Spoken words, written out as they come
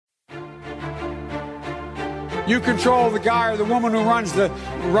You control the guy or the woman who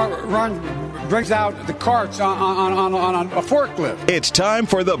brings out the carts on a forklift. It's time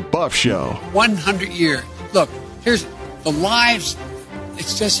for the Buff Show. 100 years. Look, here's the lives.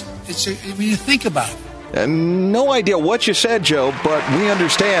 When you think about it. No idea what you said, Joe, but we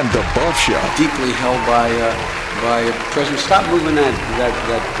understand the Buff Show. Deeply held by President. Stop moving that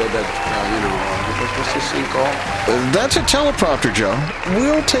what's this thing called? That's a teleprompter, Joe.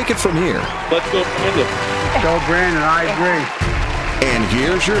 We'll take it from here. Let's go, Brandon. Go, Brandon. I agree. And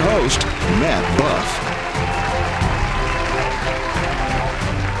here's your host, Matt Buff.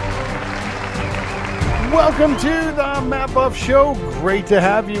 Welcome to the Matt Buff Show. Great to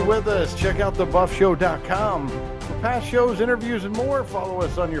have you with us. Check out thebuffshow.com for past shows, interviews, and more. Follow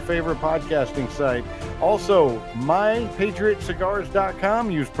us on your favorite podcasting site. Also, mypatriotcigars.com.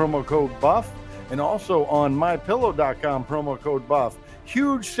 Use promo code BUFF. And also on mypillow.com, promo code BUFF.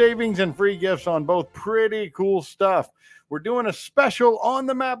 Huge savings and free gifts on both. Pretty cool stuff. We're doing a special on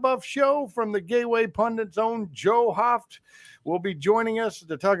the Matt Buff Show from the Gateway Pundit's own Joe Hoft. Will be joining us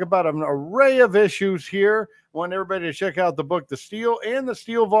to talk about an array of issues here. I want everybody to check out the book, The Steal, and The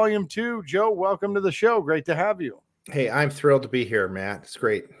Steal Volume 2. Joe, welcome to the show. Great to have you. Hey, I'm thrilled to be here, Matt. It's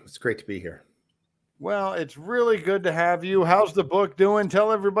great. It's great to be here. Well, it's really good to have you. How's the book doing?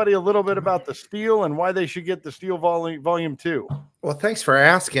 Tell everybody a little bit about The Steal and why they should get The Steal Volume 2. Well, thanks for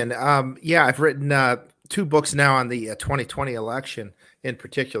asking. I've written 2 books now on the 2020 election in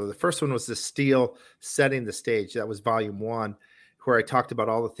particular. The first one was The Steal, Setting the Stage. That was Volume 1, where I talked about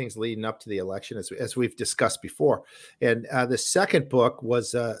all the things leading up to the election, as we've discussed before. And the second book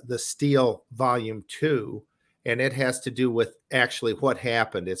was The Steal Volume 2, and it has to do with actually what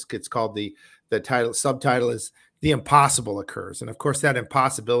happened. It's called the subtitle is The Impossible Occurs. And of course, that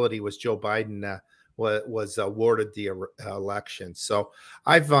impossibility was Joe Biden was awarded the election. So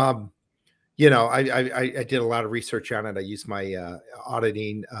I've I did a lot of research on it. I used my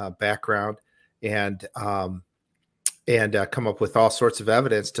auditing background and come up with all sorts of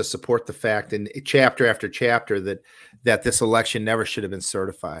evidence to support the fact in chapter after chapter that this election never should have been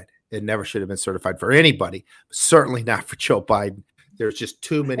certified. It never should have been certified for anybody, certainly not for Joe Biden. There's just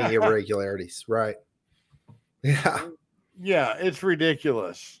too many irregularities, right? Yeah. Yeah, it's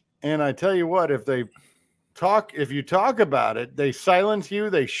ridiculous. And I tell you what, if you talk about it, they silence you,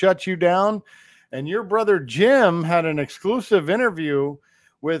 they shut you down. And your brother Jim had an exclusive interview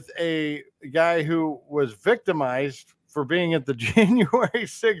with a guy who was victimized for being at the January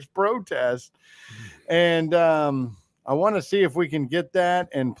 6th protest. And I want to see if we can get that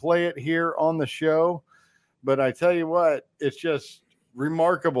and play it here on the show. But I tell you what, it's just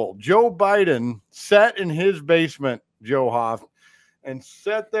remarkable. Joe Biden sat in his basement, Joe Hoft, and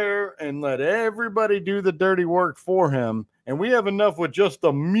sat there and let everybody do the dirty work for him. And we have enough with just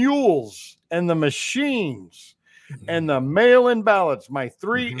the mules and the machines and the mail-in ballots, my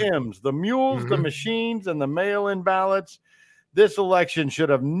 3 M's, the mules, the machines, and the mail-in ballots. This election should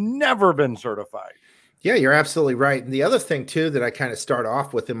have never been certified. Yeah, you're absolutely right. And the other thing, too, that I kind of start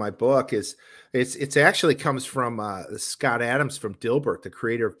off with in my book is it's actually comes from Scott Adams from Dilbert, the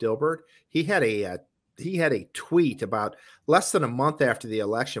creator of Dilbert. He had a tweet about less than a month after the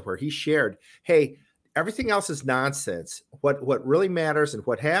election where he shared, hey, everything else is nonsense. What really matters and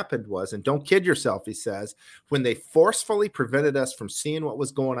what happened was, and don't kid yourself, he says, when they forcefully prevented us from seeing what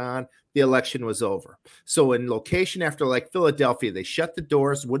was going on, the election was over. So in location after like Philadelphia, they shut the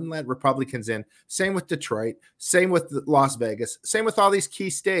doors, wouldn't let Republicans in. Same with Detroit, same with Las Vegas, same with all these key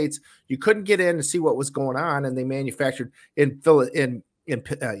states. You couldn't get in to see what was going on, and they manufactured in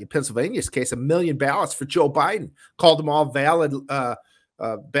Pennsylvania's case 1 million ballots for Joe Biden, called them all valid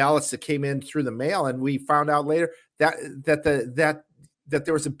ballots that came in through the mail, and we found out later that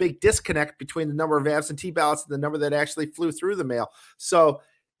there was a big disconnect between the number of absentee ballots and the number that actually flew through the mail. So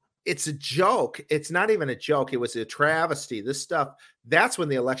it's a joke. It's not even a joke. It was a travesty. This stuff, that's when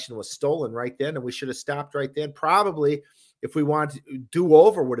the election was stolen right then, and we should have stopped right then. Probably, if we wanted to do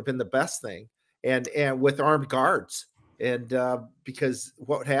over, would have been the best thing, and with armed guards, and because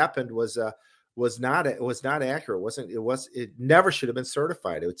what happened was not accurate. It never should have been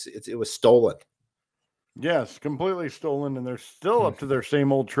certified. It was stolen. Yes, completely stolen, and they're still up to their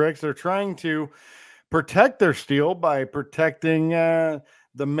same old tricks. They're trying to protect their steal by protecting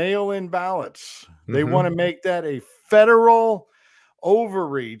the mail-in ballots. They want to make that a federal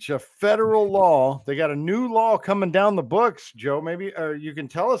overreach, a federal law. They got a new law coming down the books, Joe. Maybe you can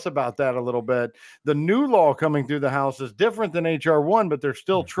tell us about that a little bit. The new law coming through the House is different than H.R. 1, but they're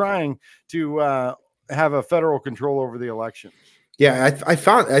still trying to have a federal control over the elections. Yeah, I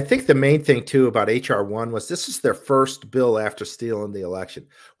think the main thing too about HR1 was this is their first bill after stealing the election.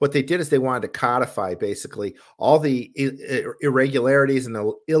 What they did is they wanted to codify basically all the irregularities and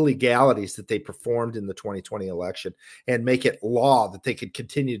the illegalities that they performed in the 2020 election and make it law that they could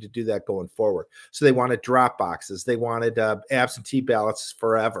continue to do that going forward. So they wanted drop boxes. They wanted absentee ballots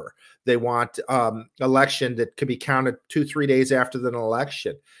forever. They want election that could be counted 2-3 days after the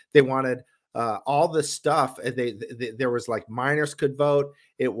election. They wanted all this stuff. There was like minors could vote.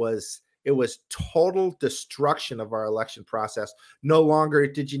 It was total destruction of our election process. No longer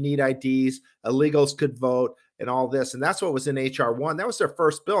did you need IDs. Illegals could vote and all this. And that's what was in HR1. That was their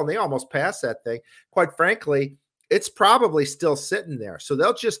first bill, and they almost passed that thing. Quite frankly, it's probably still sitting there. So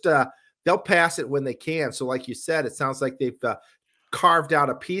they'll just they'll pass it when they can. So like you said, it sounds like they've carved out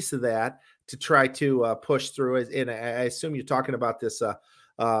a piece of that to try to push through it. And I assume you're talking about this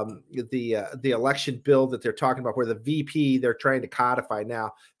the election bill that they're talking about, where the VP, they're trying to codify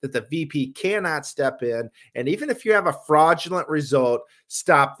now that the VP cannot step in, and even if you have a fraudulent result,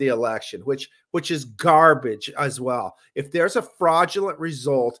 stop the election, which is garbage as well. If there's a fraudulent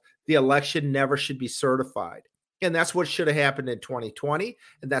result, the election never should be certified. And that's what should have happened in 2020.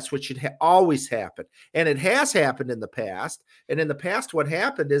 And that's what should always happen. And it has happened in the past. And in the past, what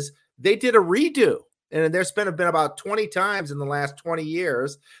happened is they did a redo. And there's been about 20 times in the last 20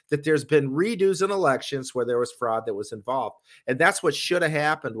 years that there's been redos in elections where there was fraud that was involved. And that's what should have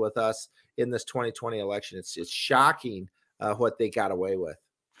happened with us in this 2020 election. It's shocking what they got away with.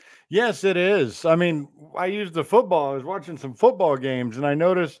 Yes, it is. I mean, I used the football. I was watching some football games, and I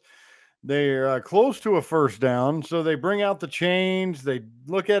noticed they're close to a first down. So they bring out the chains. They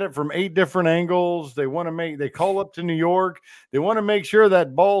look at it from 8 different angles. They call up to New York. They want to make sure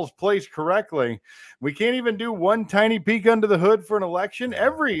that ball's placed correctly. We can't even do one tiny peek under the hood for an election.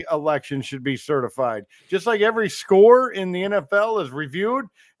 Every election should be certified. Just like every score in the NFL is reviewed,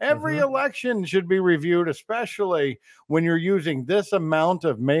 every election should be reviewed, especially when you're using this amount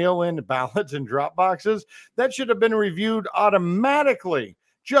of mail-in ballots and drop boxes. That should have been reviewed automatically.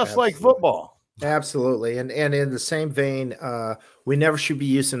 Just like football. Absolutely. And in the same vein, we never should be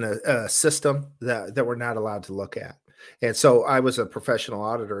using a system that we're not allowed to look at. And so I was a professional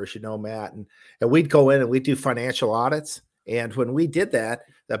auditor, as you know, Matt, and we'd go in and we'd do financial audits. And when we did that,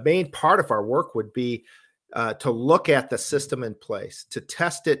 the main part of our work would be to look at the system in place, to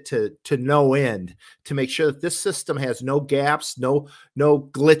test it to no end, to make sure that this system has no gaps, no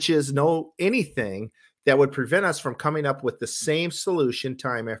glitches, no anything that would prevent us from coming up with the same solution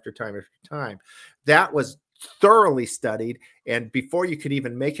time after time after time. That was thoroughly studied, and before you could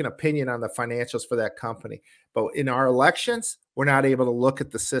even make an opinion on the financials for that company. But in our elections, we're not able to look at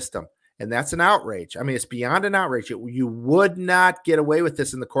the system, and that's an outrage. I mean, it's beyond an outrage. You would not get away with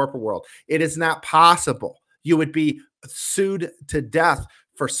this in the corporate world. It is not possible. You would be sued to death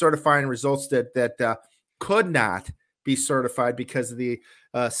for certifying results that could not be certified because of the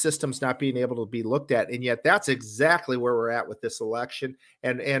systems not being able to be looked at. And yet that's exactly where we're at with this election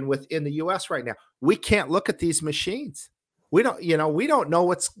and within the US right now. We can't look at these machines. We don't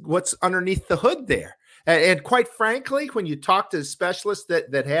know what's underneath the hood there. And quite frankly, when you talk to specialists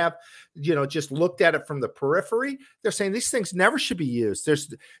that have, just looked at it from the periphery, they're saying these things never should be used.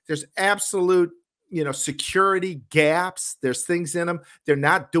 There's absolute security gaps. There's things in them. They're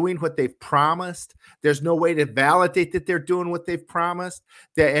not doing what they've promised. There's no way to validate that they're doing what they've promised.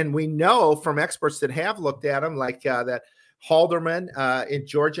 And we know from experts that have looked at them, like that Halderman in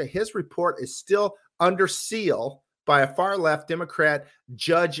Georgia, his report is still under seal by a far left Democrat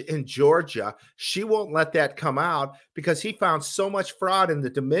judge in Georgia. She won't let that come out because he found so much fraud in the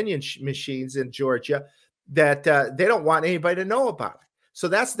Dominion machines in Georgia that they don't want anybody to know about it. So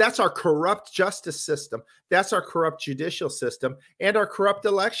that's our corrupt justice system. That's our corrupt judicial system and our corrupt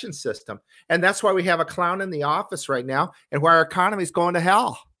election system. And that's why we have a clown in the office right now and why our economy is going to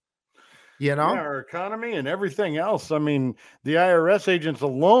hell. Yeah, our economy and everything else. I mean, the IRS agents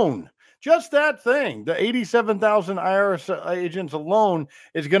alone, just that thing, the 87,000 IRS agents alone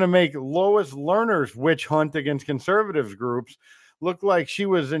is going to make Lois Lerner's witch hunt against conservatives groups look like she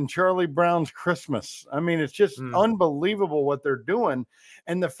was in Charlie Brown's Christmas. I mean, it's just unbelievable what they're doing.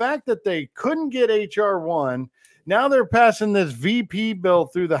 And the fact that they couldn't get HR1, now they're passing this VP bill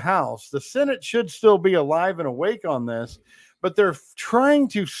through the House. The Senate should still be alive and awake on this, but they're trying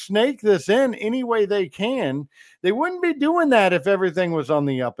to snake this in any way they can. They wouldn't be doing that if everything was on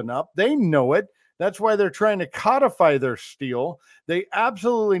the up and up. They know it. That's why they're trying to codify their steal. They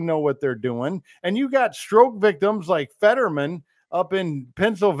absolutely know what they're doing. And you got stroke victims like Fetterman up in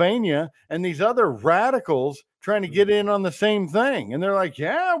Pennsylvania and these other radicals trying to get in on the same thing. And they're like,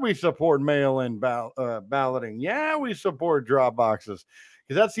 yeah, we support mail-in balloting. Yeah, we support drop boxes.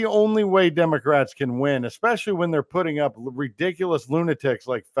 Because that's the only way Democrats can win, especially when they're putting up ridiculous lunatics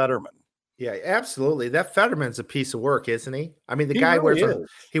like Fetterman. Yeah, absolutely. That Fetterman's a piece of work, isn't he? I mean, the He guy really wears is.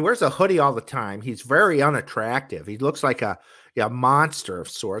 he wears a hoodie all the time. He's very unattractive. He looks like a monster of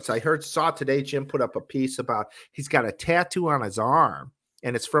sorts. I saw today Jim put up a piece about he's got a tattoo on his arm,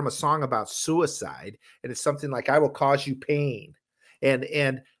 and it's from a song about suicide, and it's something like "I will cause you pain,"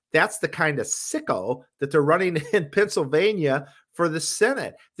 and that's the kind of sicko that they're running in Pennsylvania for the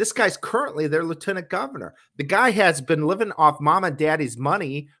Senate. This guy's currently their lieutenant governor. The guy has been living off mom and daddy's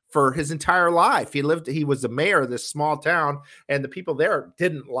money for his entire life. He was the mayor of this small town, and the people there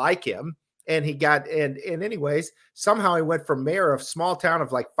didn't like him. And he got, and anyways, somehow he went from mayor of small town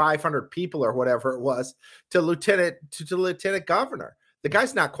of like 500 people or whatever it was to lieutenant governor. The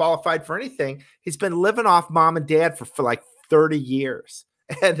guy's not qualified for anything. He's been living off mom and dad for like 30 years.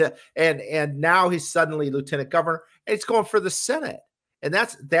 And now he's suddenly lieutenant governor, and he's going for the Senate. And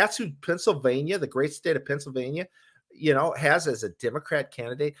that's who Pennsylvania, the great state of Pennsylvania, has as a Democrat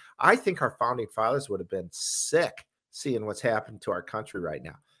candidate. I think our founding fathers would have been sick seeing what's happened to our country right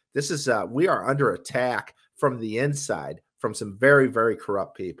now. This is we are under attack from the inside from some very, very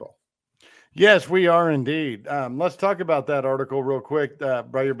corrupt people. Yes, we are indeed. Let's talk about that article real quick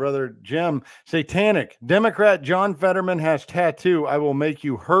by your brother Jim. Satanic. Democrat John Fetterman has tattoo, "I will make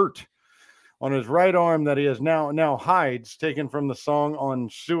you hurt," on his right arm that he has now hides, taken from the song on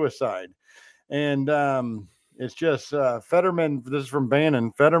suicide. And it's just Fetterman. This is from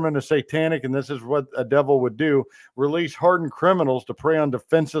Bannon. Fetterman is satanic, and this is what a devil would do: release hardened criminals to prey on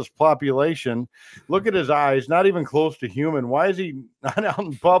defenseless population. Look at his eyes, not even close to human. Why is he not out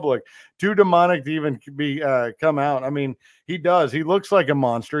in public? Too demonic to even be come out. I mean, he does. He looks like a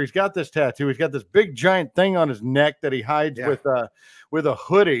monster. He's got this tattoo. He's got this big giant thing on his neck that he hides with a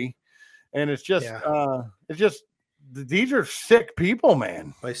hoodie, and it's just these are sick people,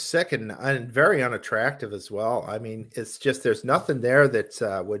 man. Well, he's sick and very unattractive as well. I mean, it's just there's nothing there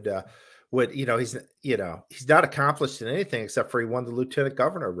that would he's not accomplished in anything except for he won the lieutenant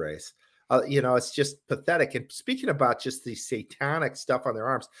governor race. It's just pathetic. And speaking about just the satanic stuff on their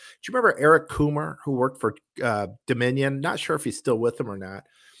arms, do you remember Eric Coomer, who worked for Dominion? Not sure if he's still with them or not.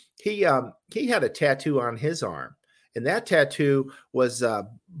 He had a tattoo on his arm, and that tattoo was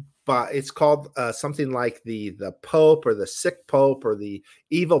but it's called something like the Pope or the sick Pope or the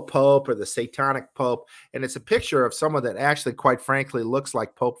evil Pope or the satanic Pope. And it's a picture of someone that actually, quite frankly, looks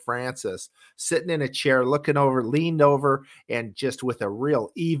like Pope Francis sitting in a chair, leaned over, and just with a real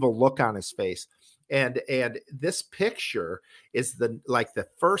evil look on his face. And this picture is the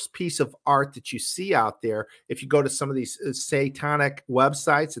first piece of art that you see out there. If you go to some of these satanic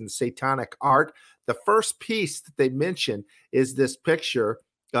websites and satanic art, the first piece that they mention is this picture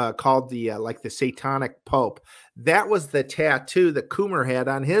called the satanic Pope. That was the tattoo that Coomer had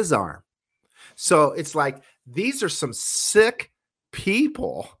on his arm. So it's like these are some sick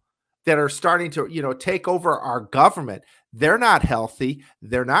people that are starting to take over our government. They're not healthy.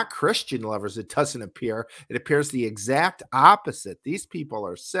 They're not Christian lovers. It doesn't appear. It appears the exact opposite. These people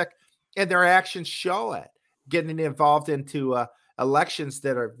are sick, and their actions show it. Getting involved into elections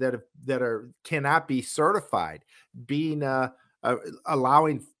that cannot be certified, being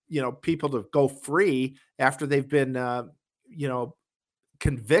allowing people to go free after they've been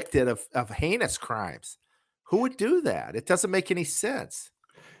convicted of heinous crimes. Who would do that? It doesn't make any sense.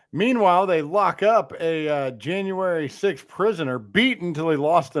 Meanwhile, they lock up a January 6th prisoner, beaten till he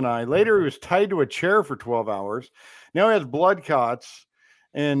lost an eye. Later, he was tied to a chair for 12 hours. Now he has blood clots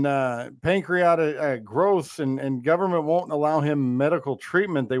and pancreatic growths, and government won't allow him medical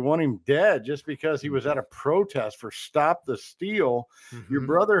treatment. They want him dead just because he was at a protest for Stop the Steal. Mm-hmm. Your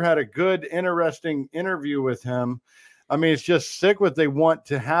brother had a good, interesting interview with him. I mean, it's just sick what they want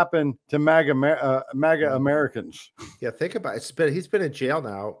to happen to MAGA Americans. Yeah, think about it. He's been in jail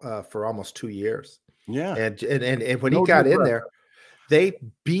now for almost 2 years. Yeah, and when he got in there, they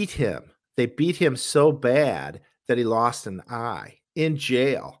beat him. They beat him so bad that he lost an eye. In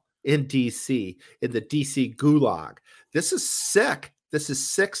jail in DC, in the DC gulag. This is sick. This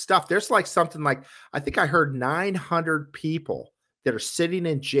is sick stuff. There's something like, I think I heard 900 people that are sitting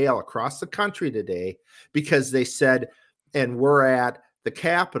in jail across the country today because they said, and we're at the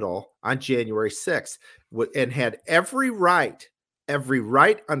Capitol on January 6th and had every right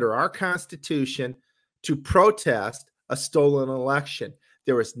under our Constitution to protest a stolen election.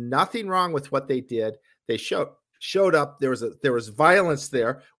 There was nothing wrong with what they did. They showed showed up. There was violence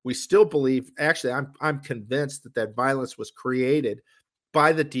there. We still believe, actually, I'm convinced that violence was created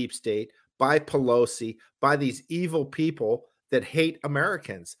by the deep state, by Pelosi, by these evil people that hate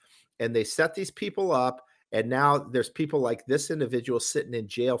Americans. And they set these people up. And now there's people like this individual sitting in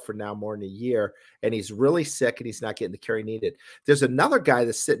jail for now more than a year, and he's really sick and he's not getting the care he needed. There's another guy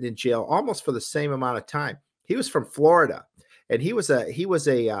that's sitting in jail almost for the same amount of time. He was from Florida, and he's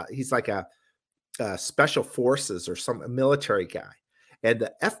like a special forces or some military guy. And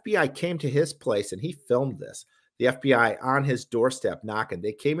the FBI came to his place and he filmed this. The FBI on his doorstep knocking.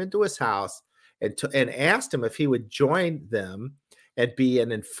 They came into his house and asked him if he would join them and be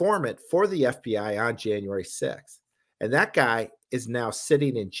an informant for the FBI on January 6th. And that guy is now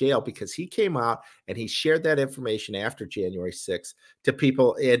sitting in jail because he came out and he shared that information after January 6th to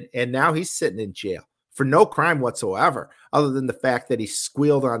people. And now he's sitting in jail for no crime whatsoever, other than the fact that he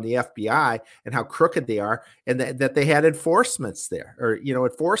squealed on the FBI and how crooked they are, and that they had enforcements there, or,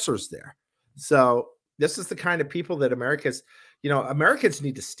 enforcers there. So this is the kind of people that Americans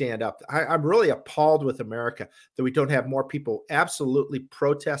need to stand up. I'm really appalled with America that we don't have more people absolutely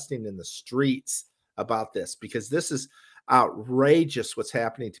protesting in the streets about this, because this is outrageous what's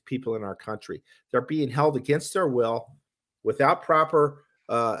happening to people in our country. They're being held against their will without proper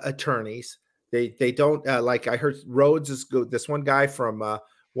attorneys. They don't like, I heard Rhodes is good. This one guy from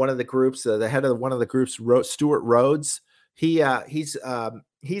one of the groups, the head of one of the groups, Stuart Rhodes. He's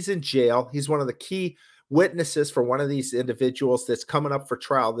in jail. He's one of the key witnesses for one of these individuals that's coming up for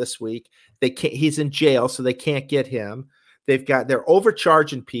trial this week. He's in jail, so they can't get him. They're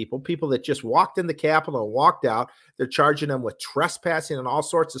overcharging people that just walked in the Capitol and walked out. They're charging them with trespassing and all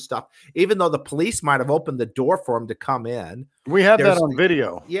sorts of stuff, even though the police might have opened the door for them to come in. We have that on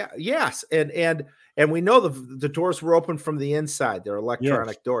video. Yeah. Yes. And we know the doors were open from the inside. They're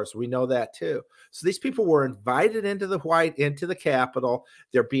electronic doors. We know that too. So these people were invited into the Capitol.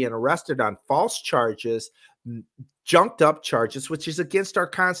 They're being arrested on false charges, junked up charges, which is against our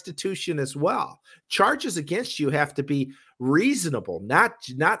Constitution as well. Charges against you have to be reasonable, not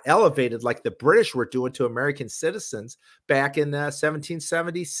elevated like the British were doing to American citizens back in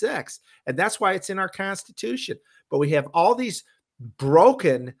 1776. And that's why it's in our Constitution. But we have all these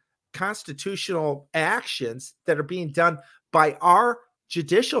broken constitutional actions that are being done by our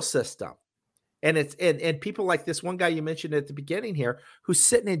judicial system. And it's people like this one guy you mentioned at the beginning here, who's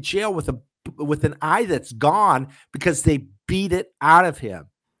sitting in jail with an eye that's gone because they beat it out of him.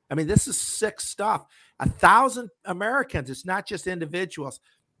 I mean, this is sick stuff. 1,000 Americans, it's not just individuals.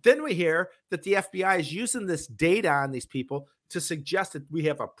 Then we hear that the FBI is using this data on these people to suggest that we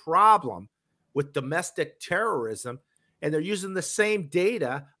have a problem with domestic terrorism. And they're using the same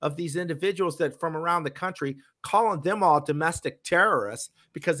data of these individuals that from around the country, calling them all domestic terrorists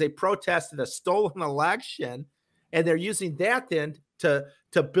because they protested a stolen election. And they're using that then to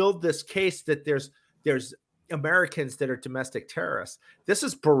build this case that there's Americans that are domestic terrorists. This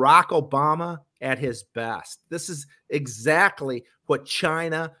is Barack Obama at his best. This is exactly what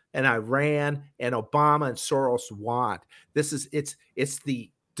China and Iran and Obama and Soros want. It's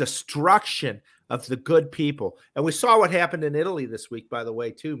the destruction of the good people. And we saw what happened in Italy this week, by the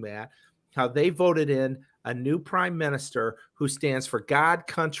way, too, Matt, how they voted in a new prime minister who stands for God,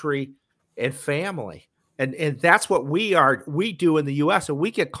 country, and family. And that's what we do in the U.S. And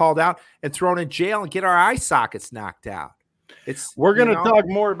we get called out and thrown in jail and get our eye sockets knocked out. We're going to talk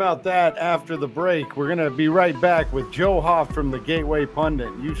more about that after the break. We're going to be right back with Joe Hoft from the Gateway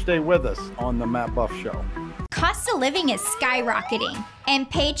Pundit. You stay with us on the Matt Buff Show. Cost of living is skyrocketing, and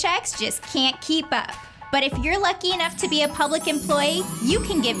paychecks just can't keep up. But if you're lucky enough to be a public employee, you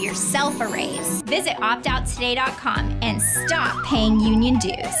can give yourself a raise. Visit optouttoday.com and stop paying union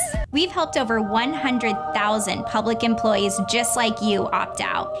dues. We've helped over 100,000 public employees just like you opt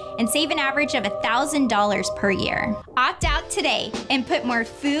out and save an average of $1,000 per year. Opt out today and put more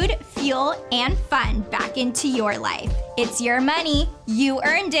food, fuel, and fun back into your life. It's your money. You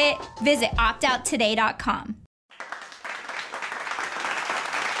earned it. Visit optouttoday.com.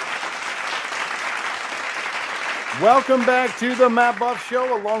 Welcome back to the Matt Buff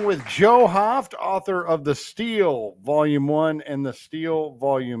Show, along with Joe Hoft, author of The Steal Volume 1 and The Steal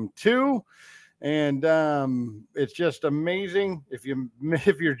Volume 2. And it's just amazing. If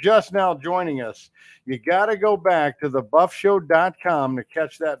you're just now joining us, you got to go back to thebuffshow.com to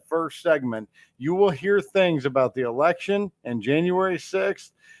catch that first segment. You will hear things about the election and January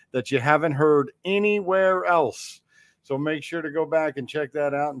 6th that you haven't heard anywhere else. So make sure to go back and check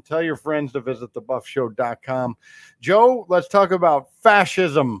that out and tell your friends to visit thebuffshow.com. Joe, let's talk about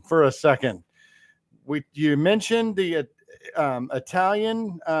fascism for a second. You mentioned the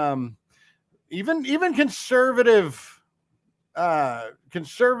Italian, even conservative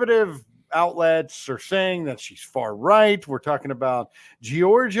outlets are saying that she's far right. We're talking about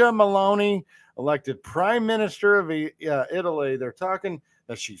Giorgia Meloni, elected prime minister of Italy. They're talking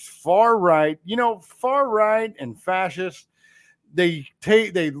that she's far right. Far right and fascist. They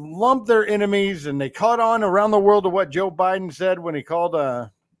lump their enemies, and they caught on around the world to what Joe Biden said when he called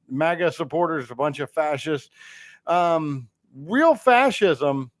MAGA supporters a bunch of fascists. Real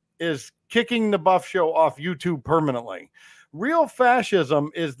fascism is kicking the Buff Show off YouTube permanently. Real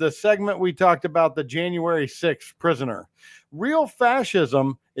fascism is the segment we talked about, the January 6th prisoner. Real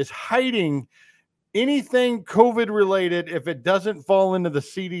fascism is hiding anything COVID related if it doesn't fall into the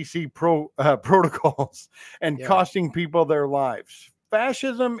CDC protocols and costing people their lives.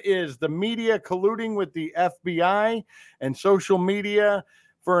 Fascism is the media colluding with the FBI and social media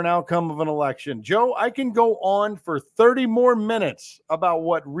for an outcome of an election. Joe, I can go on for 30 more minutes about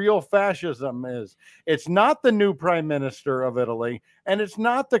what real fascism is. It's not the new prime minister of Italy, and it's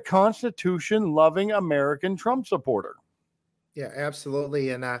not the Constitution-loving American Trump supporter. Yeah, absolutely.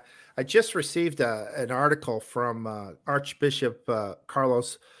 And I just received an article from Archbishop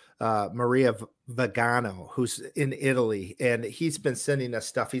Carlos Maria Vigano, who's in Italy, and he's been sending us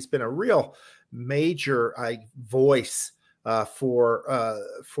stuff. He's been a real major voice for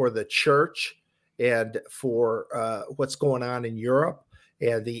the church and for what's going on in Europe.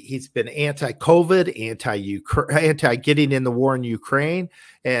 And he's been anti-COVID, anti getting in the war in Ukraine,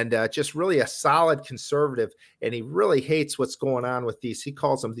 and just really a solid conservative. And he really hates what's going on with these. He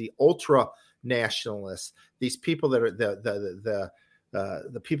calls them the ultra nationalists. These people that are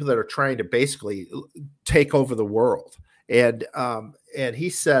the people that are trying to basically take over the world. And he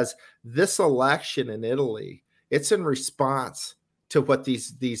says this election in Italy, it's in response to what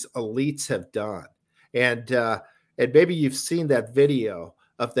these elites have done. And maybe you've seen that video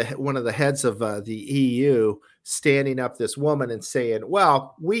of one of the heads of the EU standing up this woman and saying,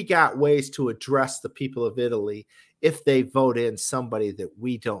 well, we got ways to address the people of Italy if they vote in somebody that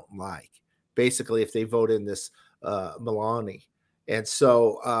we don't like. Basically, if they vote in this Meloni. And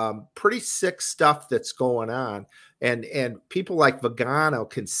so pretty sick stuff that's going on. And people like Vigano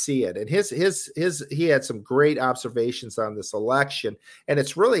can see it. And he had some great observations on this election. And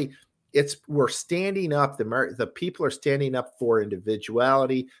we're standing up. The people are standing up for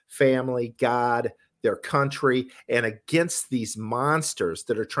individuality, family, God, their country, and against these monsters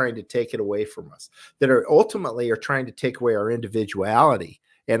that are trying to take it away from us, that are ultimately trying to take away our individuality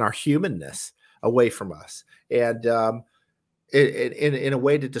and our humanness away from us. And in a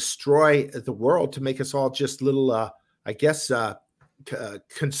way to destroy the world, to make us all just little,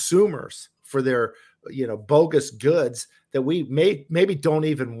 consumers for their, bogus goods that we maybe don't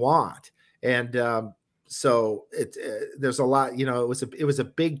even want. And so there's a lot. It was a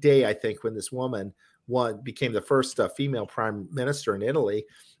big day, I think, when this woman became the first female prime minister in Italy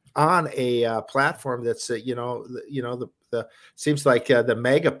on a platform that's seems like the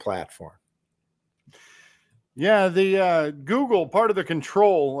mega platform. Yeah, the Google, part of the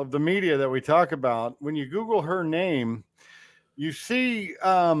control of the media that we talk about, when you Google her name, you see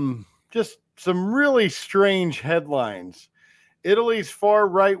just some really strange headlines. Italy's far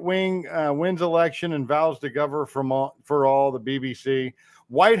right wing wins election and vows to govern for all, the BBC.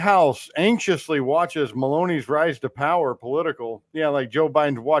 White House anxiously watches Meloni's rise to power, political. Yeah, like Joe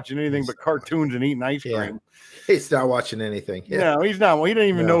Biden's watching anything but cartoons and eating ice cream. Yeah. He's not watching anything. Yeah. No, he's not. Well, he didn't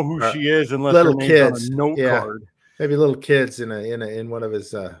even know who she is unless little her name's kids on a note card. Maybe little kids in one of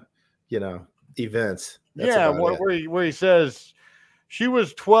his events. That's where he says, she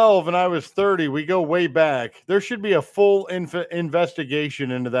was 12 and I was 30. We go way back. There should be a full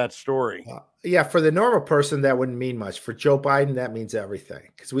investigation into that story. For the normal person, that wouldn't mean much. For Joe Biden, that means everything.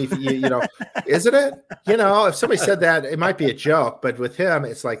 Because isn't it? If somebody said that, it might be a joke. But with him,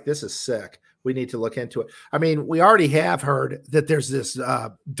 it's like, this is sick. We need to look into it. I memean, we already have heard that there's this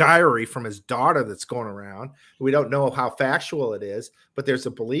diary from his daughter that's going around. We don't know how factual it is, but there's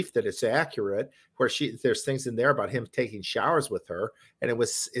a belief that it's accurate, where there's things in there about him taking showers with her, and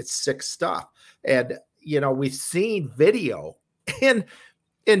it's sick stuff. And we've seen video in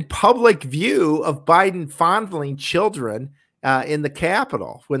public view of Biden fondling children in the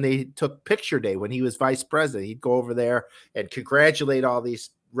Capitol when they took picture day when he was vice president. He'd go over there and congratulate all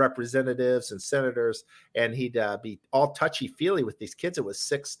these representatives and senators, and he'd be all touchy-feely with these kids. It was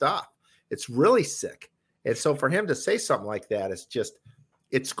sick stuff. It's really sick. And so for him to say something like that,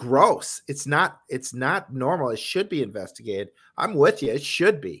 it's gross. It's not normal. It should be investigated. I'm with you. It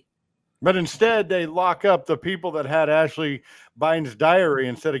should be. But instead, they lock up the people that had Ashley Biden's diary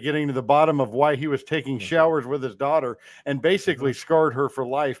instead of getting to the bottom of why he was taking showers with his daughter and basically scarred her for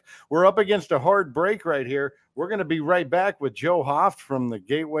life. We're up against a hard break right here. We're going to be right back with Joe Hoft from the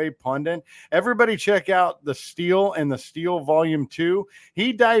Gateway Pundit. Everybody check out The Steal and The Steal Volume 2.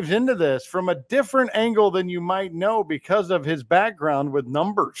 He dives into this from a different angle than you might know because of his background with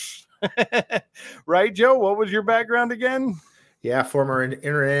numbers. Right, Joe? What was your background again? Yeah, former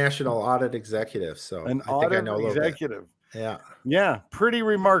international audit executive. So An I think I audit know a little executive. bit. Yeah, pretty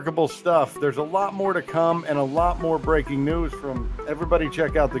remarkable stuff. There's a lot more to come and a lot more breaking news from everybody.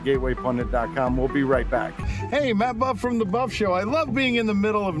 Check out thegatewaypundit.com. We'll be right back. Hey, Matt Buff from The Buff Show. I love being in the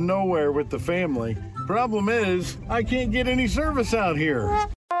middle of nowhere with the family. Problem is, I can't get any service out here.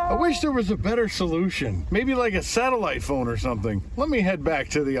 I wish there was a better solution. Maybe like a satellite phone or something. Let me head back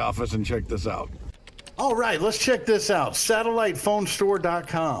to the office and check this out. All right, let's check this out.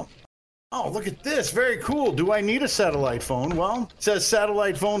 SatellitePhoneStore.com. Oh, look at this. Very cool. Do I need a satellite phone? Well, it says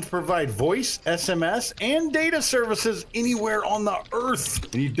satellite phones provide voice, SMS, and data services anywhere on the earth.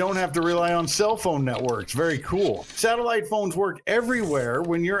 And you don't have to rely on cell phone networks. Very cool. Satellite phones work everywhere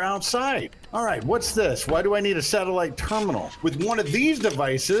when you're outside. All right, what's this? Why do I need a satellite terminal? With one of these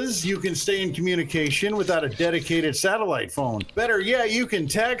devices, you can stay in communication without a dedicated satellite phone. Better yet, you can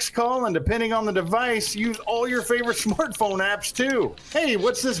text, call, and depending on the device, use all your favorite smartphone apps too. Hey,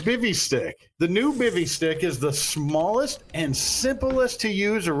 what's this Bivy stick? The new Bivy stick is the smallest and simplest to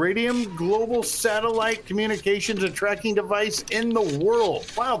use Iridium global satellite communications and tracking device in the world.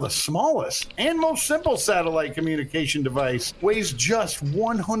 Wow, the smallest and most simple satellite communication device weighs just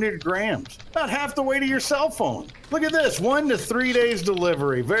 100 grams. About half the weight of your cell phone. Look at this, 1 to 3 days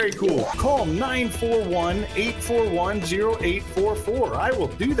delivery. Very cool. Call 941-841-0844. I will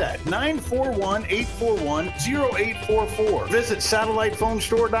do that. 941-841-0844. Visit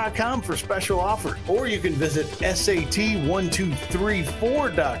SatellitePhoneStore.com for special offers. Or you can visit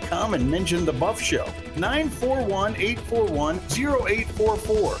SAT1234.com and mention The Buff Show.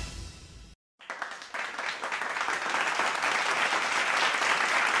 941-841-0844.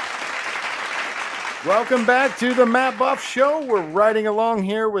 Welcome back to the Matt Buff Show. We're riding along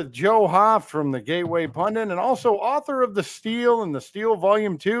here with Joe Hoft from the Gateway Pundit and also author of The Steal and The Steal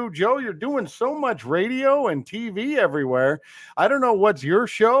Volume 2. Joe, you're doing so much radio and TV everywhere. I don't know what's your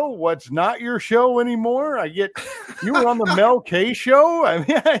show, what's not your show anymore. You were on the Mel K show. I mean,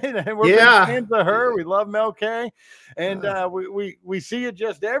 we're big fans of her. We love Mel K. And we see it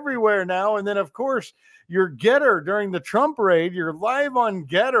just everywhere now. And then, of course, your Getter during the Trump raid, you're live on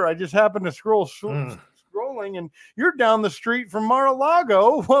Getter. I just happened to scrolling, and you're down the street from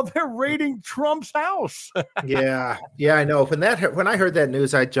Mar-a-Lago while they're raiding Trump's house. Yeah, I know. When I heard that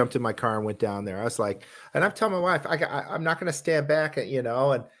news, I jumped in my car and went down there. I was like, and I'm telling my wife, I'm not going to stand back,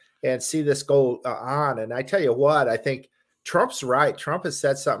 and see this go on. And I tell you what, I think Trump's right. Trump has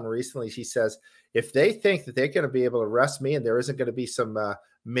said something recently. He says, if they think that they're going to be able to arrest me and there isn't going to be some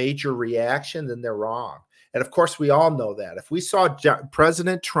major reaction, then they're wrong. And of course, we all know that. If we saw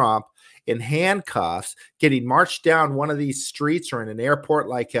President Trump in handcuffs getting marched down one of these streets or in an airport,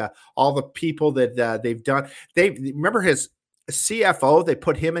 like all the people that they've done, remember his CFO, they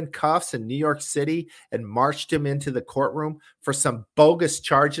put him in cuffs in New York City and marched him into the courtroom for some bogus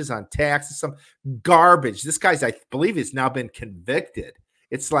charges on taxes, some garbage. This guy's, I believe, has now been convicted.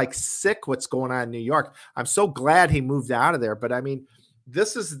 It's like sick what's going on in New York. I'm so glad he moved out of there. But I mean,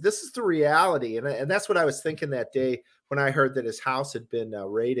 this is the reality. And that's what I was thinking that day when I heard that his house had been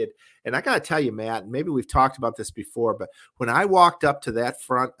raided. And I got to tell you, Matt, and maybe we've talked about this before, but when I walked up to that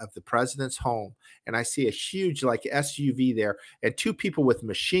front of the president's home and I see a huge like SUV there and two people with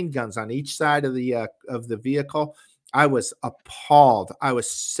machine guns on each side of the vehicle, I was appalled. I was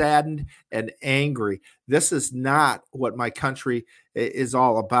saddened and angry. This is not what my country is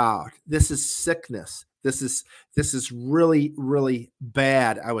all about. This is sickness. This is really, really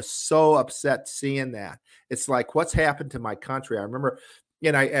bad. I was so upset seeing that. It's like, what's happened to my country? I remember,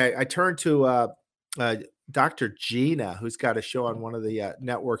 I turned to Dr. Gina, who's got a show on one of the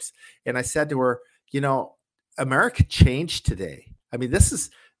networks, and I said to her, America changed today. I mean,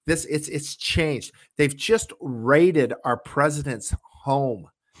 it's changed. They've just raided our president's home.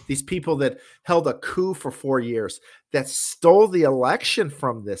 These people that held a coup for 4 years, that stole the election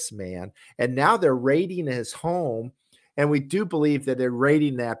from this man, and now they're raiding his home. And we do believe that they're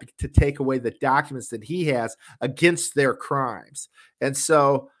raiding that to take away the documents that he has against their crimes. And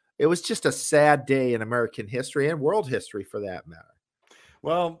so it was just a sad day in American history and world history for that matter.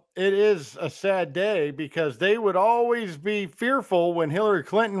 Well, it is a sad day because they would always be fearful when Hillary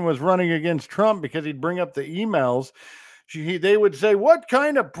Clinton was running against Trump because he'd bring up the emails they would say, what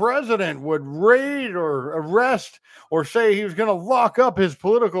kind of president would raid or arrest or say he was going to lock up his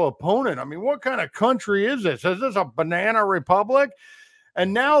political opponent? I mean, what kind of country is this? Is this a banana republic?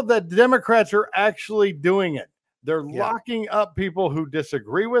 And now the Democrats are actually doing it. They're locking up people who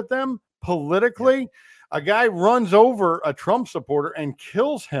disagree with them politically. A guy runs over a Trump supporter and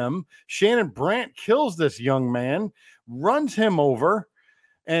kills him. Shannon Brandt kills this young man, runs him over,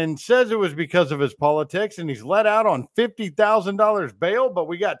 and says it was because of his politics, and he's let out on $50,000 bail. But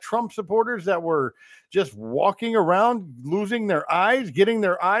we got Trump supporters that were just walking around, losing their eyes, getting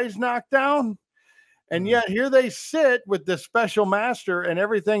their eyes knocked down. And yet here they sit with this special master and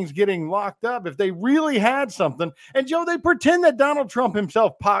everything's getting locked up. If they really had something, and Joe, they pretend that Donald Trump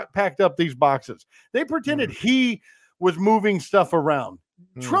himself packed up these boxes. They pretended he was moving stuff around.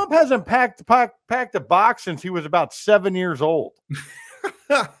 Trump hasn't packed a box since he was about 7 years old.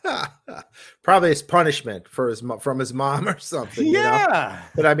 Probably his punishment from his mom or something. Yeah. You know?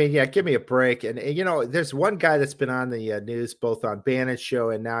 But I mean, give me a break. And you know, there's one guy that's been on the news, both on Bannon's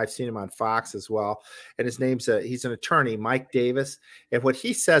show and now I've seen him on Fox as well. And his name's he's an attorney, Mike Davis. And what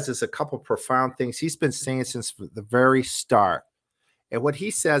he says is a couple profound things he's been saying since the very start. And what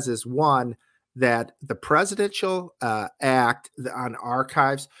he says is, one, that the presidential act on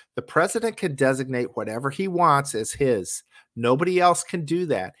archives, the president can designate whatever he wants as his. Nobody else can do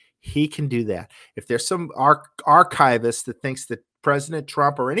that. He can do that. If there's some archivist that thinks that President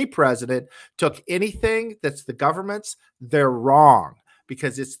Trump or any president took anything that's the government's, they're wrong,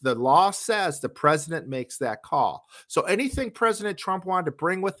 because it's the law says the president makes that call. So anything President Trump wanted to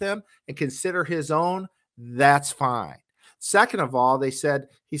bring with him and consider his own, that's fine. Second of all, he said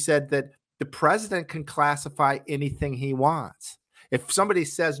that the president can classify anything he wants. If somebody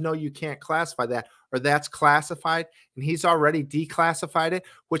says, no, you can't classify that, or that's classified, and he's already declassified it,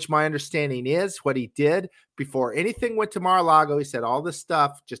 which my understanding is what he did before anything went to Mar-a-Lago. He said all this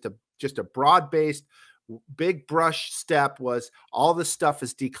stuff, just a broad-based, big brush step was all this stuff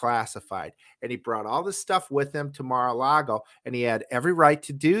is declassified. And he brought all this stuff with him to Mar-a-Lago, and he had every right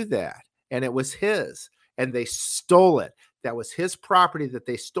to do that. And it was his, and they stole it. That was his property that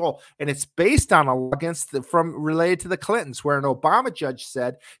they stole. And it's based on a law related to the Clintons, where an Obama judge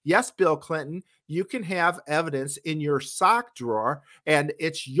said, yes, Bill Clinton, you can have evidence in your sock drawer and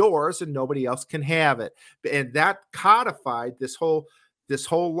it's yours and nobody else can have it. And that codified this whole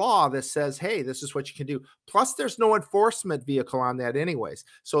law that says, hey, this is what you can do. Plus, there's no enforcement vehicle on that anyways.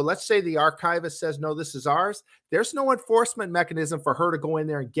 So let's say the archivist says, no, this is ours. There's no enforcement mechanism for her to go in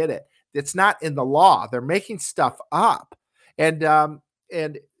there and get it. It's not in the law. They're making stuff up. And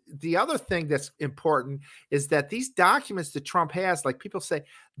the other thing that's important is that these documents that Trump has, like people say,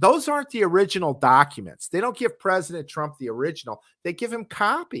 those aren't the original documents. They don't give President Trump the original. They give him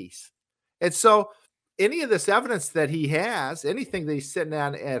copies. And so any of this evidence that he has, anything that he's sitting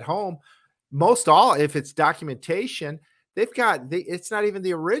on at home, if it's documentation, it's not even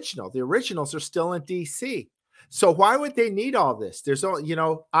the original. The originals are still in DC. So why would they need all this? There's,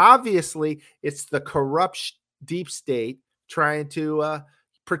 obviously it's the corrupt deep state trying to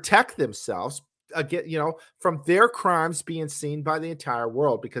protect themselves again, from their crimes being seen by the entire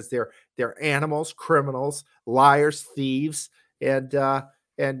world, because they're animals, criminals, liars, thieves, and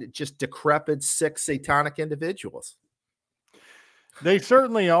just decrepit, sick, satanic individuals. They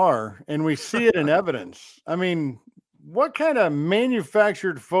certainly are, and we see it in evidence. I mean, what kind of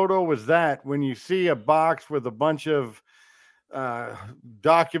manufactured photo was that when you see a box with a bunch of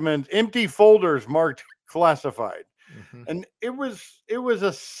documents, empty folders marked classified? Mm-hmm. And it was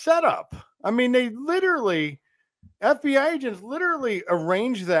a setup. I mean, FBI agents literally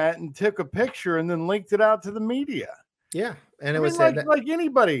arranged that and took a picture and then linked it out to the media. Yeah. And like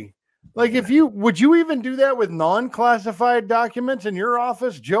anybody. Like, would you even do that with non-classified documents in your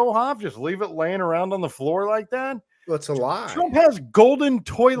office, Joe Hoft? Just leave it laying around on the floor like that? Well, it's a lie. Trump has golden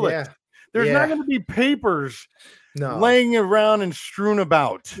toilets. Yeah. There's not going to be papers laying around and strewn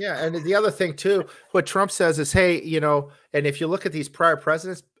about. Yeah. And the other thing too, what Trump says is, hey, and if you look at these prior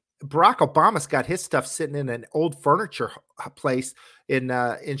presidents, Barack Obama's got his stuff sitting in an old furniture place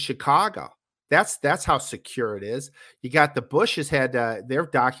in Chicago. That's how secure it is. You got the Bushes had their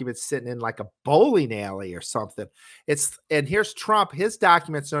documents sitting in like a bowling alley or something. And here's Trump, his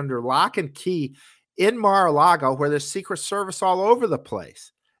documents under lock and key in Mar-a-Lago, where there's Secret Service all over the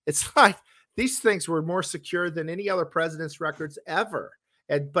place. It's like these things were more secure than any other president's records ever.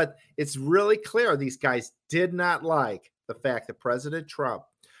 But it's really clear these guys did not like the fact that President Trump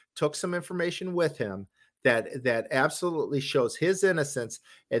took some information with him that absolutely shows his innocence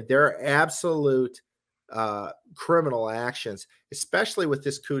and their absolute criminal actions, especially with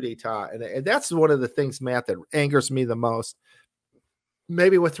this coup d'etat. And that's one of the things, Matt, that angers me the most,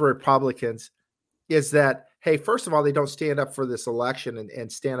 maybe with the Republicans, is that, hey, first of all, they don't stand up for this election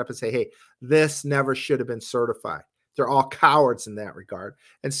and stand up and say, hey, this never should have been certified. They're all cowards in that regard.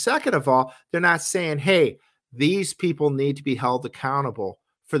 And second of all, they're not saying, hey, these people need to be held accountable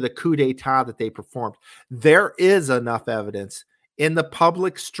for the coup d'etat that they performed. There is enough evidence in the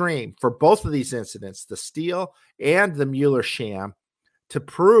public stream for both of these incidents, the Steele and the Mueller sham, to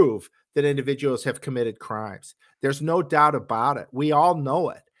prove that individuals have committed crimes. There's no doubt about it. We all know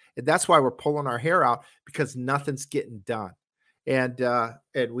it. And that's why we're pulling our hair out, because nothing's getting done. And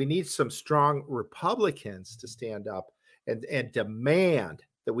we need some strong Republicans to stand up and demand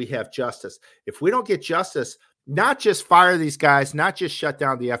that we have justice. If we don't get justice, not just fire these guys, not just shut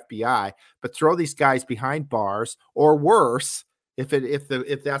down the FBI, but throw these guys behind bars, or worse, if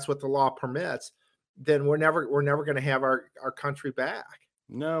that's what the law permits, then we're never going to have our country back.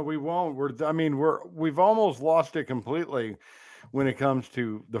 No, we won't. We've almost lost it completely when it comes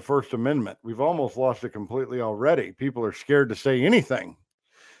to the First Amendment. We've almost lost it completely already. People are scared to say anything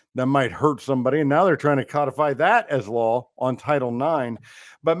that might hurt somebody, and now they're trying to codify that as law on Title IX.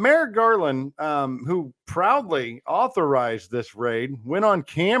 But Merrick Garland, who proudly authorized this raid, went on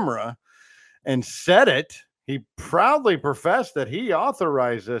camera and said it. He proudly professed that he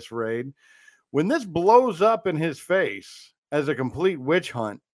authorized this raid. When this blows up in his face as a complete witch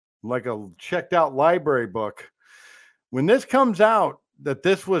hunt, like a checked out library book, when this comes out that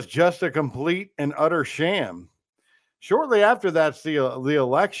this was just a complete and utter sham, shortly after that's the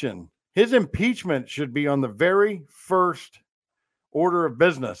election, his impeachment should be on the very first order of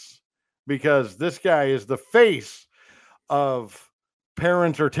business, because this guy is the face of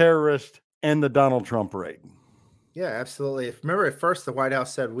parents are terrorists and the Donald Trump raid. Yeah, absolutely. Remember, at first the White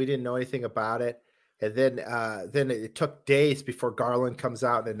House said we didn't know anything about it, and then it took days before Garland comes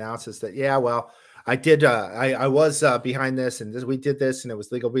out and announces that, yeah, well, I did. I was behind this, and we did this, and it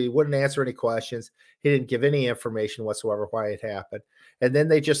was legal. But he wouldn't answer any questions. He didn't give any information whatsoever why it happened. And then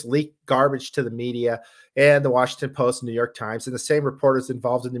they just leaked garbage to the media and the Washington Post, and New York Times, and the same reporters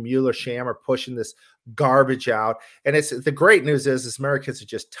involved in the Mueller sham are pushing this garbage out. And it's the great news is Americans are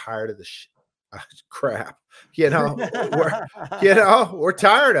just tired of this crap. We're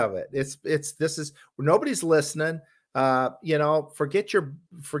tired of it. Nobody's listening. Forget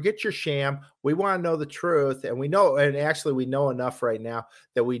your sham. We want to know the truth, and we know enough right now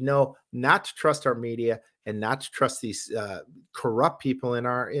that we know not to trust our media and not to trust these corrupt people in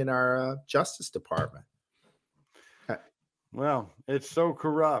our Justice Department. Well, it's so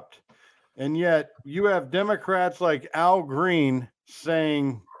corrupt, and yet you have Democrats like Al Green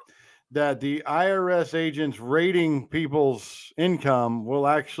saying that the IRS agents rating people's income will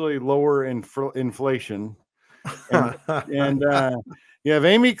actually lower inflation. And you have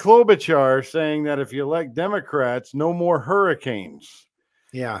Amy Klobuchar saying that if you elect Democrats, no more hurricanes.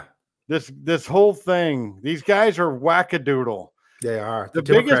 Yeah. This whole thing, these guys are wackadoodle. They are. The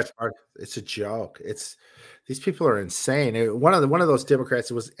Democrats are. It's a joke. These people are insane. One of those Democrats,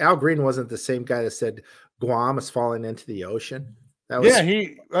 it was Al Green, wasn't the same guy that said Guam is falling into the ocean.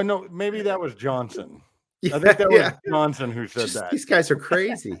 No, maybe that was Johnson. I think that was Johnson who said that. These guys are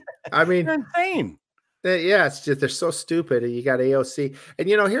crazy. I mean, they're insane. Yeah, it's just they're so stupid. And you got AOC, and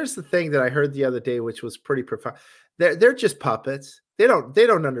here's the thing that I heard the other day, which was pretty profound. They're just puppets. They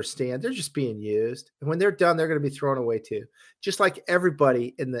don't understand. They're just being used, and when they're done, they're going to be thrown away too. Just like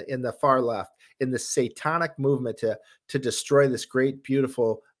everybody in the far left, in the satanic movement to destroy this great,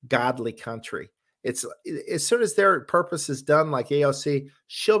 beautiful, godly country. It's as soon as their purpose is done, like AOC,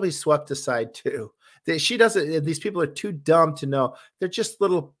 she'll be swept aside too. She doesn't. These people are too dumb to know. They're just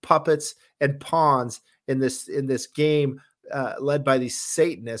little puppets and pawns in this game led by these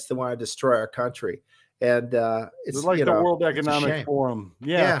Satanists that want to destroy our country. And it's like the World Economic Forum,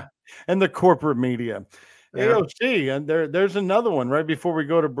 yeah, and the corporate media. Yeah. AOC, and there's another one right before we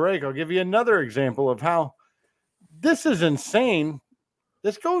go to break. I'll give you another example of how this is insane.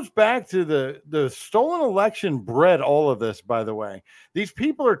 This goes back to the stolen election bred all of this, by the way. These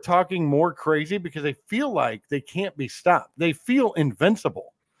people are talking more crazy because they feel like they can't be stopped. They feel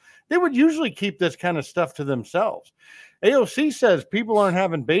invincible. They would usually keep this kind of stuff to themselves. AOC says people aren't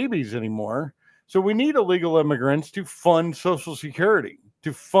having babies anymore, so we need illegal immigrants to fund Social Security,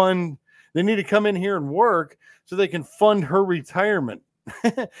 they need to come in here and work so they can fund her retirement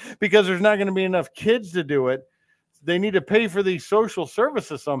because there's not going to be enough kids to do it. They need to pay for these social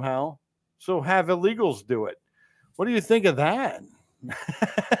services somehow, so have illegals do it. What do you think of that?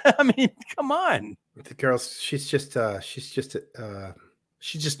 I mean, come on. The girl, she's just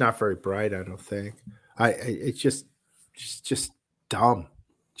She's just not very bright, I don't think. It's just dumb,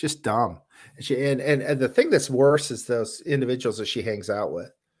 just dumb. And the thing that's worse is those individuals that she hangs out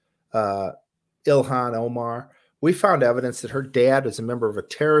with. Ilhan Omar. We found evidence that her dad was a member of a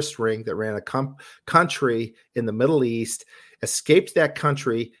terrorist ring that ran a country in the Middle East, escaped that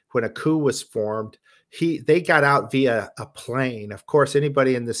country when a coup was formed. They got out via a plane. Of course,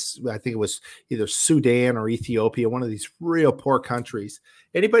 anybody in this, I think it was either Sudan or Ethiopia, one of these real poor countries.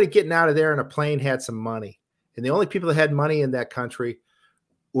 Anybody getting out of there in a plane had some money. And the only people that had money in that country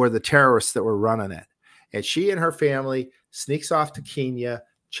were the terrorists that were running it. And she and her family sneaks off to Kenya,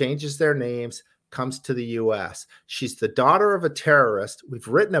 changes their names, comes to the U.S. She's the daughter of a terrorist. We've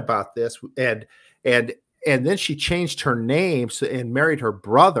written about this, and then she changed her name and married her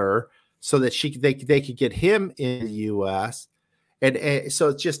brother so that they could get him in the U.S. And so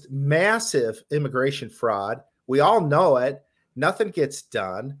it's just massive immigration fraud. We all know it. Nothing gets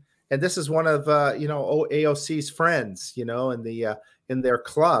done. And this is one of AOC's friends, in their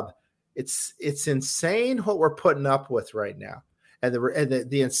club. It's insane what we're putting up with right now. And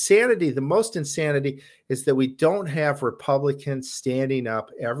the insanity, the most insanity is that we don't have Republicans standing up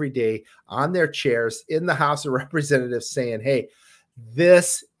every day on their chairs in the House of Representatives saying, hey,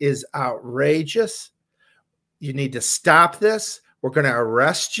 this is outrageous. You need to stop this. We're going to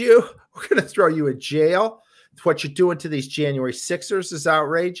arrest you. We're going to throw you in jail. What you're doing to these January 6ers is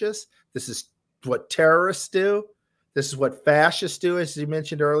outrageous. This is what terrorists do. This is what fascists do, as you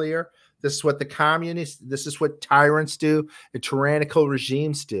mentioned earlier. This is what the communists, this is what tyrants do and tyrannical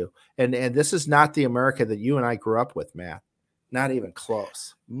regimes do. And this is not the America that you and I grew up with, Matt. Not even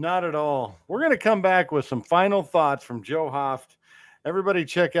close. Not at all. We're going to come back with some final thoughts from Joe Hoft. Everybody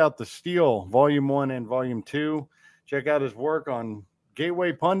check out The Steal, Volume 1 and Volume 2. Check out his work on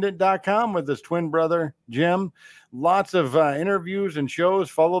gatewaypundit.com with his twin brother, Jim. Lots of interviews and shows.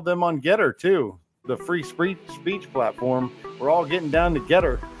 Follow them on Getter, too, the free speech platform. We're all getting down to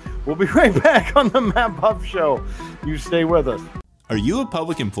Getter. We'll be right back on the Matt Buff Show. You stay with us. Are you a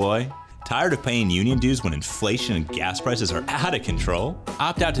public employee? Tired of paying union dues when inflation and gas prices are out of control?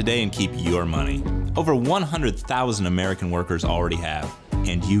 Opt out today and keep your money. Over 100,000 American workers already have,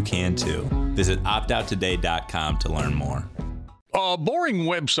 and you can too. Visit optouttoday.com to learn more. A boring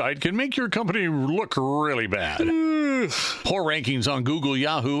website can make your company look really bad. Poor rankings on Google,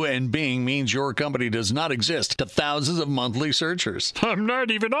 Yahoo, and Bing means your company does not exist to thousands of monthly searchers. I'm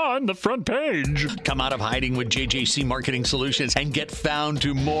not even on the front page. Come out of hiding with JJC Marketing Solutions and get found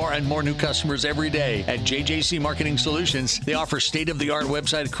to more and more new customers every day. At JJC Marketing Solutions, they offer state-of-the-art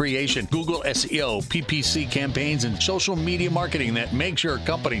website creation, Google SEO, PPC campaigns, and social media marketing that makes your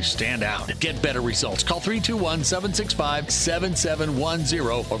company stand out. Get better results. Call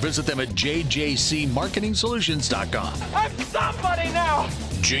 321-765-7710 or visit them at jjcmarketingsolutions.com. I'm somebody now!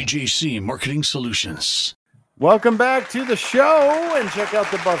 JJC Marketing Solutions. Welcome back to the show, and check out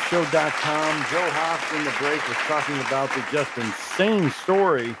thebuffshow.com. Joe Hoft in the break was talking about the just insane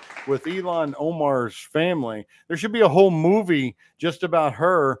story with Ilhan Omar's family. There should be a whole movie just about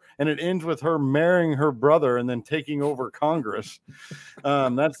her, and it ends with her marrying her brother and then taking over Congress.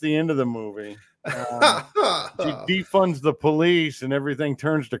 That's the end of the movie. She defunds the police and everything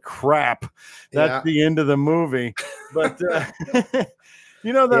turns to crap. That's the end of the movie. But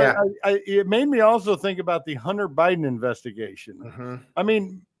it made me also think about the Hunter Biden investigation. Mm-hmm. I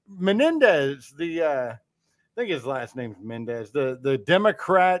mean, Menendez, I think his last name's Mendez, the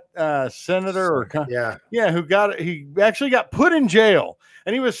Democrat senator, he actually got put in jail,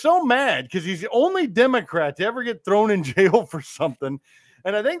 and he was so mad because he's the only Democrat to ever get thrown in jail for something.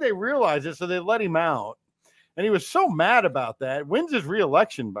 And I think they realized it, so they let him out. And he was so mad about that. Wins his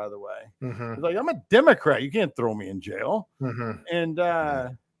reelection, by the way. Mm-hmm. He's like, I'm a Democrat. You can't throw me in jail. Mm-hmm. And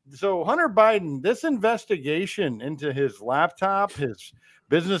so Hunter Biden, this investigation into his laptop, his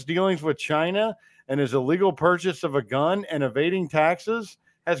business dealings with China, and his illegal purchase of a gun and evading taxes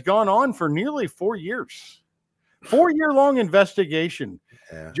has gone on for nearly 4 years. 4-year-long investigation.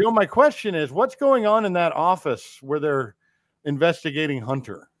 Yeah. Joe, my question is, what's going on in that office where they're investigating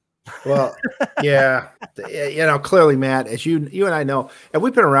Hunter? Well, yeah, clearly, Matt, as you and I know, and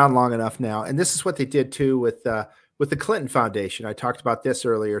we've been around long enough now, and this is what they did too with the Clinton Foundation. I talked about this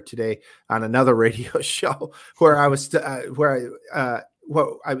earlier today on another radio show where I was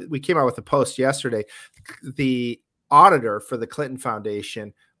we came out with a post yesterday. The auditor for the Clinton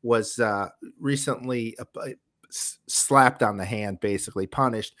Foundation was recently slapped on the hand, basically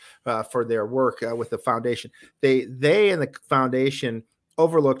punished for their work with the foundation. They and the foundation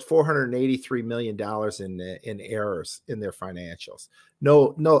overlooked $483 million in errors in their financials.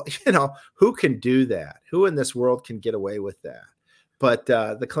 No, who can do that? Who in this world can get away with that? but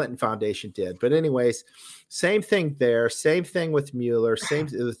the Clinton Foundation did. But anyways, same thing there. Same thing with Mueller. Same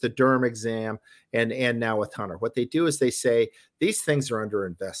with the Durham exam, and now with Hunter. What they do is they say these things are under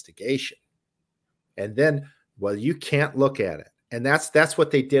investigation, and then, well, you can't look at it. And that's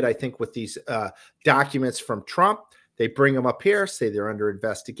what they did, I think, with these documents from Trump. They bring them up here, say they're under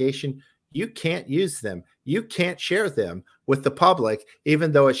investigation. You can't use them. You can't share them with the public,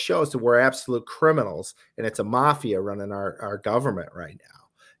 even though it shows that we're absolute criminals and it's a mafia running our government right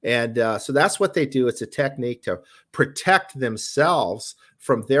now. And so that's what they do. It's a technique to protect themselves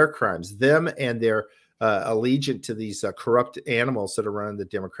from their crimes, them and their allegiance to these corrupt animals that are running the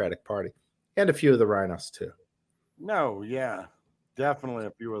Democratic Party, and a few of the rhinos too. No, yeah, definitely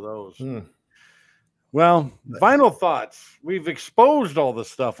a few of those. Well, final thoughts. We've exposed all the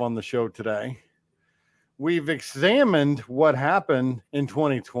stuff on the show today. We've examined what happened in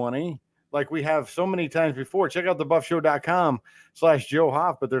 2020, like we have so many times before. Check out thebuffshow.com/Joe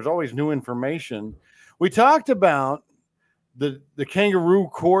Hoft, but there's always new information. We talked about the kangaroo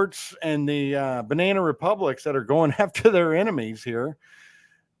courts and the banana republics that are going after their enemies here.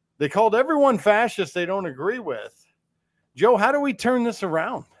 They called everyone fascist they don't agree with. Joe, how do we turn this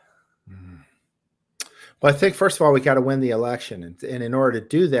around? Well, I think, first of all, we got to win the election. And in order to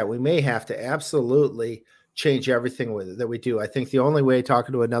do that, we may have to absolutely change everything that we do. I think the only way,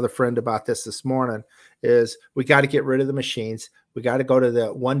 talking to another friend about this morning, is we got to get rid of the machines. We got to go to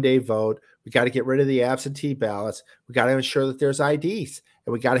the one-day vote. We got to get rid of the absentee ballots. We got to ensure that there's IDs.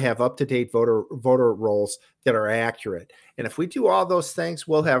 And we got to have up-to-date voter rolls that are accurate. And if we do all those things,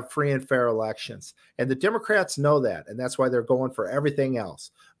 we'll have free and fair elections. And the Democrats know that. And that's why they're going for everything else.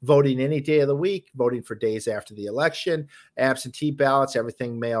 Voting any day of the week, voting for days after the election, absentee ballots,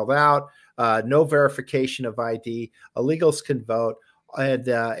 everything mailed out, no verification of ID, illegals can vote, and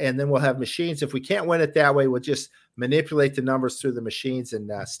then we'll have machines. If we can't win it that way, we'll just manipulate the numbers through the machines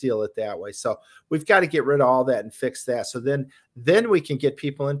and steal it that way. So we've got to get rid of all that and fix that. So then we can get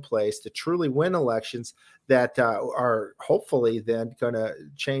people in place to truly win elections that are hopefully then going to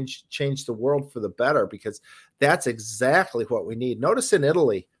change the world for the better, because that's exactly what we need. Notice in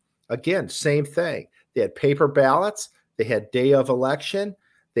Italy, again, same thing. They had paper ballots. They had day of election.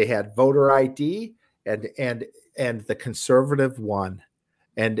 They had voter ID, and the conservative won.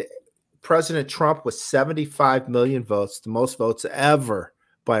 And President Trump with 75 million votes, the most votes ever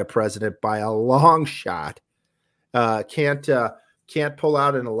by a president by a long shot, can't pull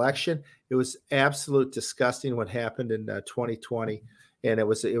out an election. It was absolute disgusting what happened in 2020, and it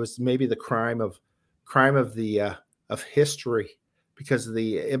was maybe the crime of history, because of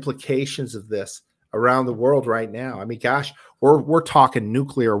the implications of this around the world right now. I mean, gosh, we're talking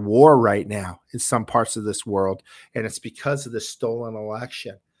nuclear war right now in some parts of this world, and it's because of this stolen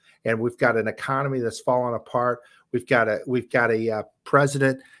election. And we've got an economy that's falling apart. We've got a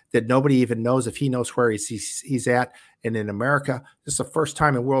president that nobody even knows if he knows where he's at. And in America, this is the first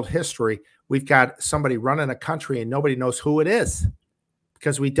time in world history we've got somebody running a country and nobody knows who it is,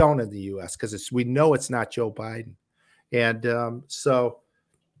 because we don't in the U.S. because we know it's not Joe Biden. And so,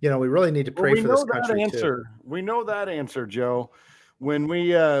 we really need to pray for this country too. We know that answer, Joe. When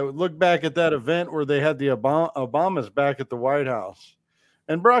we look back at that event where they had the Obamas back at the White House,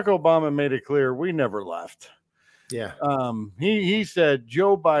 and Barack Obama made it clear we never left. Yeah. He said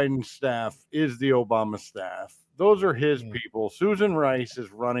Joe Biden's staff is the Obama staff. Those are his people. Susan Rice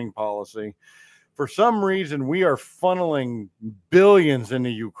is running policy. For some reason, we are funneling billions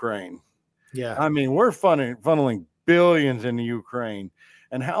into Ukraine. Yeah. I mean, we're funneling billions into Ukraine.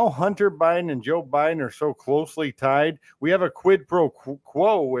 And how Hunter Biden and Joe Biden are so closely tied. We have a quid pro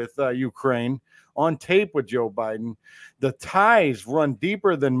quo with Ukraine on tape with Joe Biden. The ties run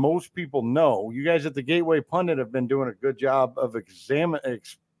deeper than most people know. You guys at the Gateway Pundit have been doing a good job of expanding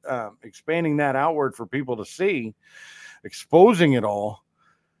that outward for people to see, exposing it all.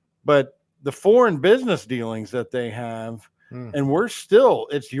 But the foreign business dealings that they have, and we're still,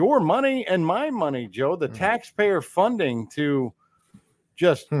 it's your money and my money, Joe, the taxpayer funding to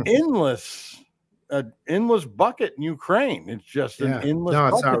just endless bucket in Ukraine. It's just an endless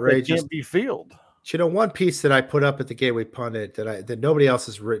bucket outrageous. That can't be filled. One piece that I put up at the Gateway Pundit that nobody else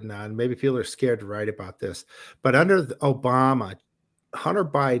has written on, maybe people are scared to write about this, but under Obama, Hunter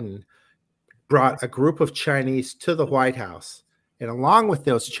Biden brought a group of Chinese to the White House. And along with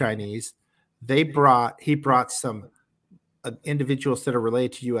those Chinese, he brought some individuals that are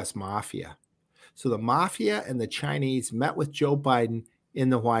related to U.S. mafia. So the mafia and the Chinese met with Joe Biden in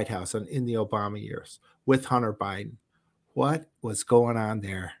the White House in the Obama years with Hunter Biden. What was going on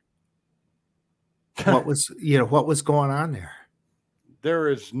there? What was going on there? There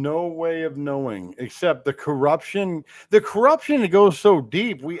is no way of knowing except the corruption. The corruption goes so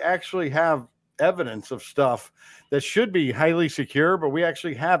deep. We actually have evidence of stuff that should be highly secure, but we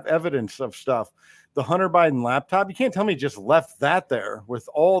actually have evidence of stuff. The Hunter Biden laptop, you can't tell me just left that there with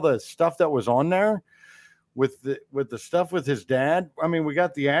all the stuff that was on there with the stuff with his dad. I mean, we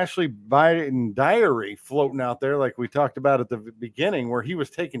got the Ashley Biden diary floating out there like we talked about at the beginning where he was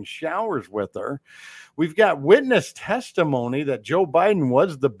taking showers with her. We've got witness testimony that Joe Biden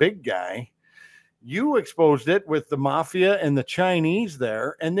was the big guy. You exposed it with the mafia and the Chinese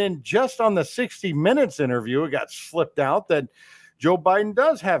there. And then just on the 60 Minutes interview, it got slipped out that Joe Biden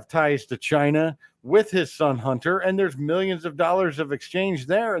does have ties to China with his son Hunter, and there's millions of dollars of exchange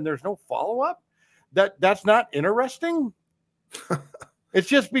there, and there's no follow-up. That's not interesting. It's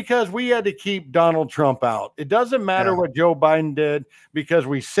just because we had to keep Donald Trump out. It doesn't matter what Joe Biden did because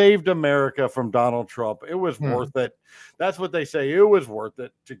we saved America from Donald Trump. It was worth it. That's what they say. It was worth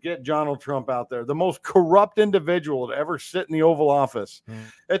it to get Donald Trump out there, the most corrupt individual to ever sit in the Oval Office.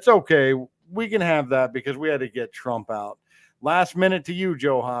 It's okay. We can have that because we had to get Trump out. Last minute to you,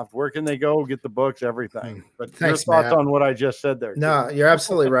 Joe Hoft. Where can they go? Get the books, everything. But Thanks, your thoughts Matt. on what I just said there? No, you're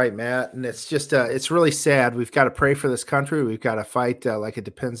absolutely right, Matt. And it's just, it's really sad. We've got to pray for this country. We've got to fight like it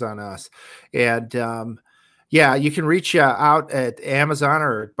depends on us. And yeah, you can reach out at Amazon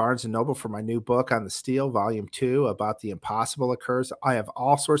or at Barnes & Noble for my new book on the Steal, Volume 2, about the impossible occurs. I have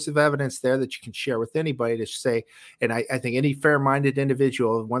all sorts of evidence there that you can share with anybody to say, and I think any fair-minded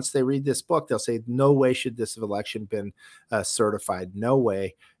individual, once they read this book, they'll say, no way should this have election been certified. No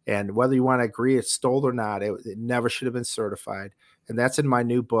way. And whether you want to agree it's stolen or not, it never should have been certified. And that's in my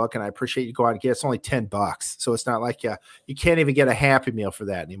new book. And I appreciate you go out and get it. It's only $10. So it's not like you can't even get a Happy Meal for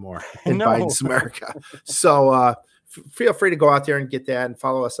that anymore in Biden's America. So feel free to go out there and get that and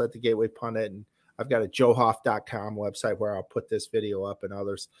follow us at the Gateway Pundit. And I've got a joehoft.com website where I'll put this video up and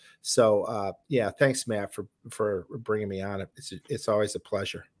others. So yeah, thanks, Matt, for bringing me on. It's always a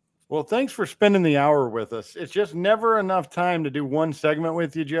pleasure. Well, thanks for spending the hour with us. It's just never enough time to do one segment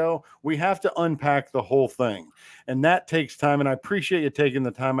with you, Joe. We have to unpack the whole thing, and that takes time, and I appreciate you taking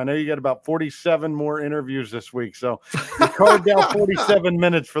the time. I know you got about 47 more interviews this week, so you carved out 47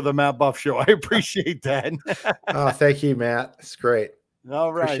 minutes for the Matt Buff Show. I appreciate that. Oh, thank you, Matt. It's great.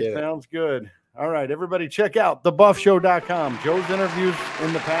 All right, sounds good. All right, everybody, check out thebuffshow.com. Joe's interviews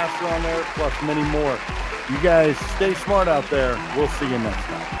in the past are on there, plus many more. You guys stay smart out there. We'll see you next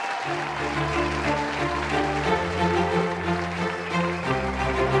time.